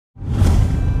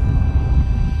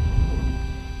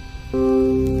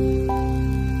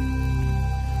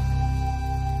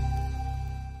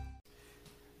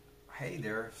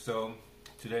So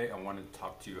today I want to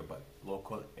talk to you about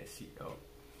local SEO.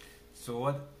 So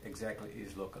what exactly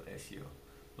is local SEO?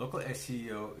 Local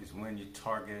SEO is when you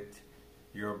target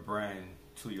your brand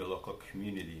to your local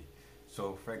community.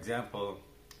 So for example,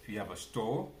 if you have a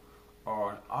store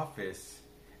or an office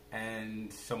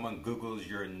and someone Googles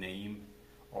your name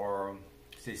or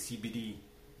say CBD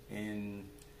in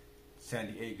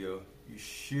San Diego, you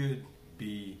should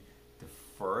be the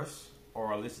first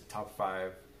or at least the top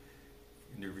 5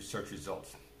 in the research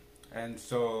results. And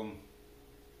so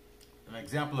an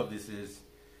example of this is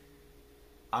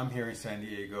I'm here in San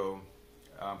Diego.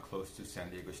 I'm close to San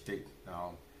Diego State.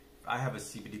 Now, if I have a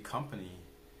CBD company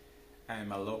and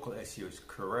my local SEO is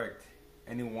correct,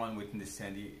 anyone within the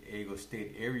San Diego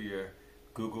State area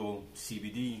Google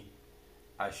CBD,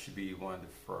 I should be one of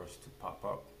the first to pop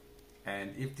up.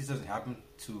 And if this doesn't happen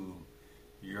to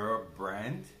your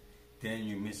brand, then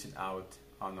you're missing out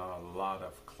on a lot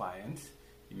of clients,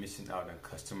 you're missing out on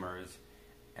customers,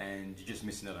 and you're just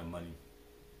missing out on money.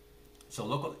 So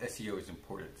local SEO is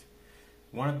important.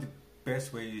 One of the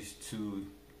best ways to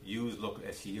use local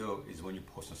SEO is when you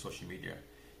post on social media.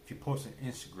 If you post on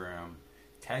Instagram,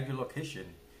 tag your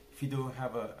location. If you don't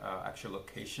have an actual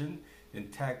location, then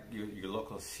tag your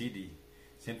local city.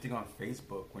 Same thing on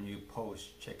Facebook. When you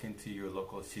post, check into your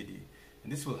local city.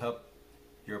 And this will help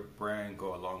your brand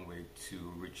go a long way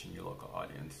to reaching your local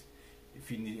audience.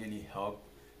 If you need any help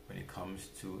when it comes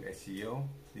to SEO,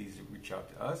 please reach out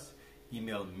to us.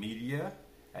 Email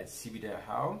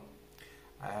media@cbd.how.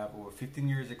 I have over 15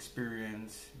 years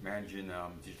experience managing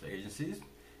digital agencies,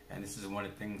 and this is one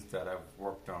of the things that I've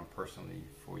worked on personally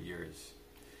for years.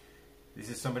 This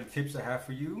is some of the tips I have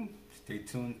for you. Stay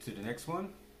tuned to the next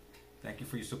one. Thank you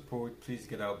for your support. Please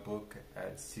get our book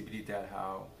at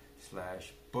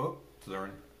cbd.how/book to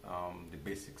learn the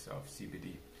basics of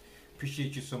CBD.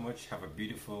 Appreciate you so much. Have a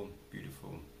beautiful,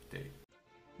 beautiful day.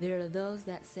 There are those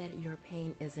that said your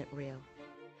pain isn't real.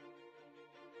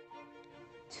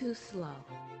 Too slow.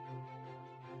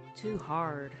 Too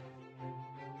hard.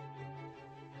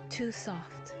 Too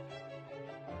soft.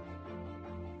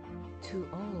 Too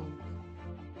old.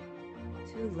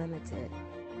 Too limited.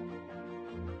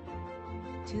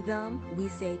 To them, we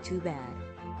say too bad.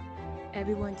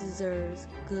 Everyone deserves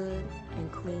good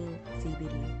and clean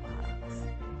CBD.